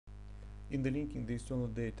In the linking the external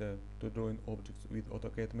data to drawing objects with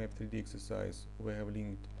AutoCAD Map 3D exercise, we have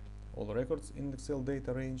linked all records in Excel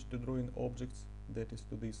data range to drawing objects, that is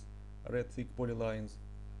to these red thick polylines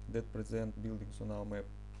that present buildings on our map.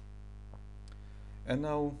 And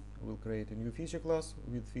now we'll create a new feature class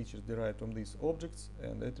with features derived from these objects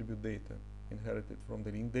and attribute data inherited from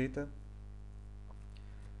the link data.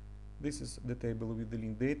 This is the table with the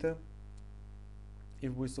link data.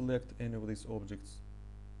 If we select any of these objects,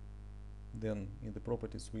 then in the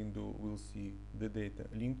properties window we'll see the data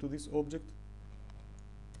linked to this object.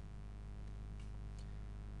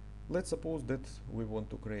 Let's suppose that we want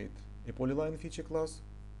to create a polyline feature class.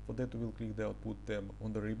 For that we'll click the output tab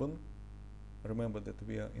on the ribbon. Remember that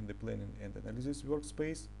we are in the planning and analysis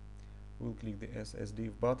workspace. We'll click the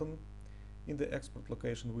SSDF button. In the export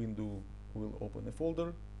location window we'll open a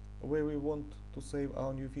folder where we want to save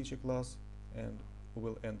our new feature class, and we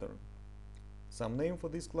will enter some name for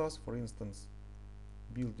this class, for instance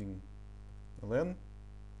building LN,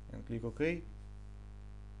 and click OK.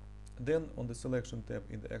 Then on the selection tab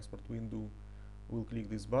in the export window we'll click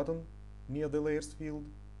this button near the layers field.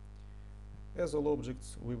 As all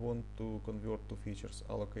objects we want to convert to features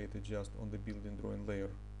allocated just on the building drawing layer,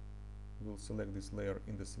 we'll select this layer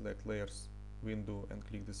in the select layers window and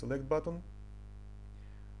click the select button.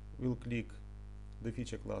 We'll click the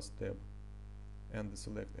feature class tab and the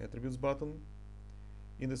select attributes button.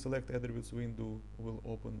 In the select attributes window we'll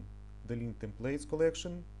open the link templates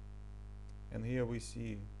collection, and here we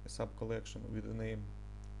see a sub collection with the name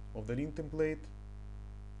of the link template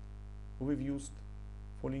we've used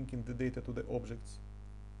for linking the data to the objects.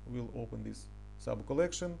 We'll open this sub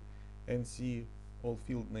collection and see all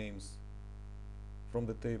field names from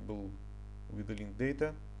the table with the link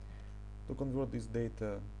data. To convert this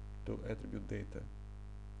data to attribute data,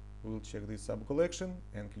 we'll check this sub collection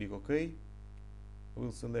and click OK.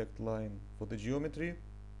 We'll select line for the geometry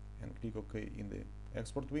and click OK in the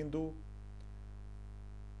export window.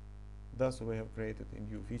 Thus we have created a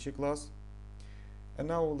new feature class. And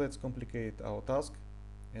now let's complicate our task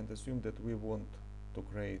and assume that we want to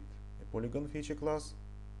create a polygon feature class.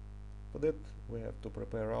 For that we have to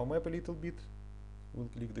prepare our map a little bit. We'll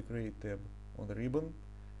click the Create tab on the ribbon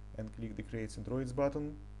and click the Create Centroids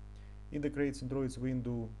button. In the Create Centroids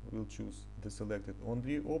window we'll choose the Selected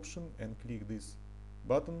Only option and click this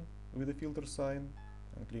button with the filter sign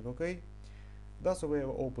and click OK. Thus we have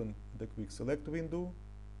opened the Quick Select window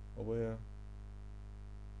where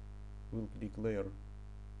we'll click Layer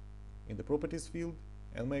in the Properties field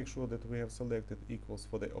and make sure that we have selected equals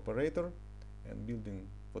for the operator and building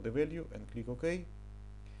for the value and click OK.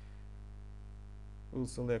 We'll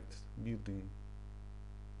select building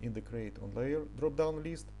in the Create on Layer drop down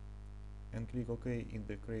list and click OK in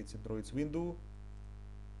the Create Centroids window.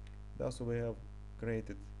 Thus we have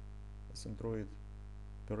created a centroid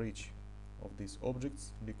per each of these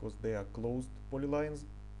objects because they are closed polylines.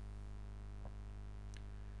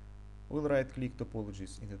 We'll right click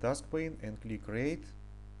topologies in the task pane and click Create.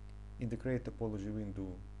 In the Create Topology window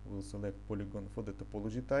we'll select polygon for the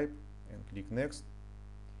topology type and click Next.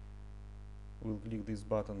 We'll click this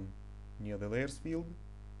button near the Layers field,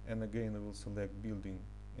 and again we'll select building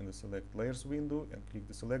in the Select Layers window and click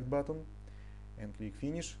the Select button and click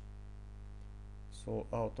Finish. So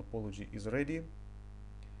our topology is ready.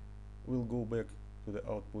 We'll go back to the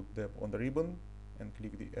Output tab on the ribbon and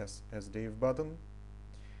click the SSDF button.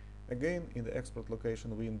 Again in the Export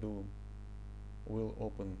Location window we'll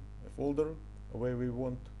open a folder where we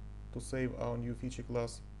want to save our new feature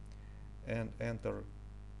class and enter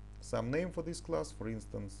some name for this class, for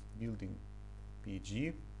instance building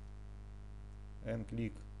PG, and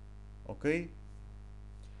click OK.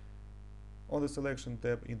 On the Selection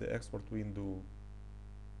tab in the Export window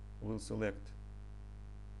we'll select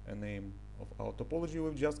a name of our topology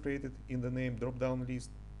we've just created in the Name drop down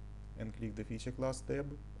list and click the Feature Class tab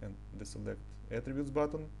and the Select Attributes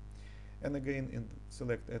button. And again in the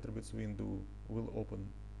Select Attributes window we'll open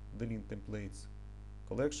the Link Templates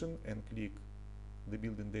collection and click the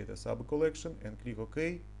Building Data sub collection and click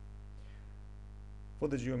OK. For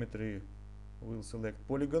the geometry we'll select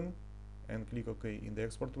Polygon and click OK in the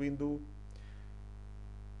Export window.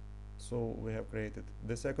 So we have created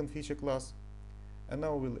the second feature class, and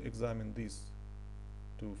now we'll examine these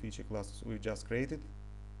two feature classes we've just created.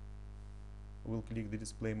 We'll click the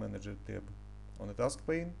Display Manager tab on the task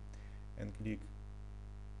pane and click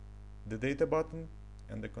the Data button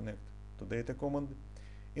and the Connect to Data command.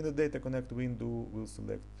 In the Data Connect window we'll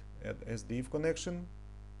select Add SDF connection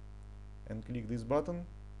and click this button.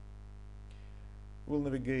 We'll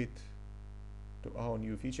navigate to our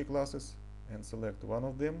new feature classes and select one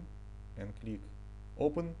of them and click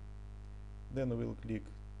Open. Then we will click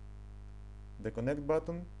the connect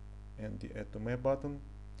button and the add to map button.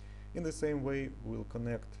 In the same way, we'll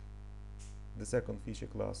connect the second feature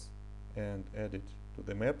class and add it to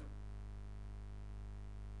the map.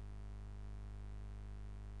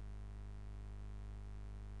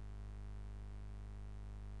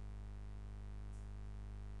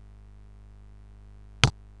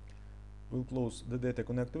 We'll close the data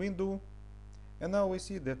connect window, and now we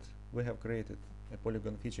see that we have created a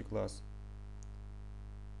polygon feature class,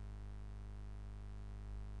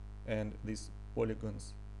 and these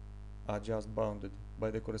polygons are just bounded by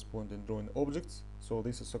the corresponding drawing objects, so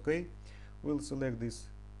this is okay. We'll select this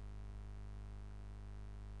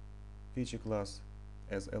feature class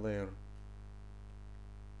as a layer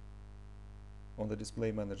on the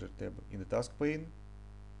Display Manager tab in the task pane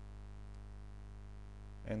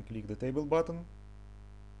and click the table button.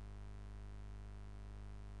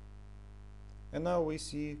 And now we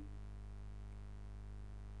see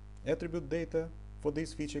attribute data for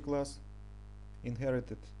this feature class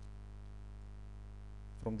inherited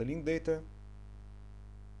from the link data.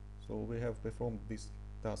 So we have performed this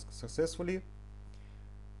task successfully.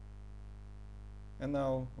 And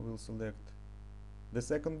now we'll select the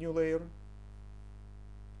second new layer.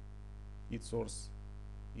 Its source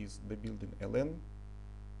is the building LN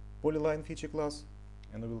polyline feature class,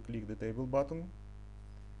 and we will click the table button,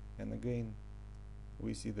 and again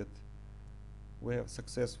we see that we have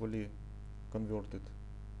successfully converted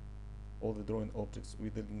all the drawing objects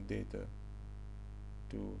with the link data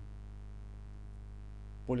to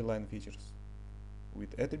polyline features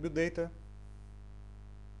with attribute data.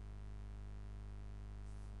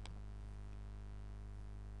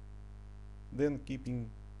 Then, keeping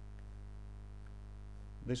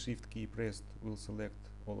the shift key pressed, we'll select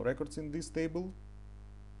all records in this table,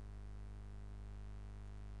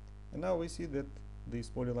 and now we see that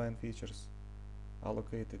these polyline features are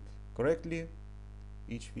located correctly,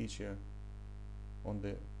 each feature on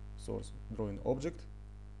the source drawing object.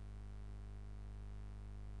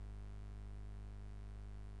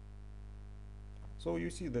 So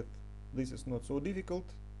you see that this is not so difficult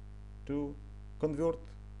to convert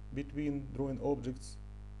between drawing objects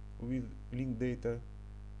with link data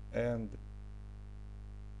and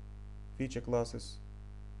feature classes.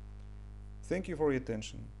 Thank you for your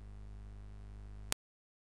attention.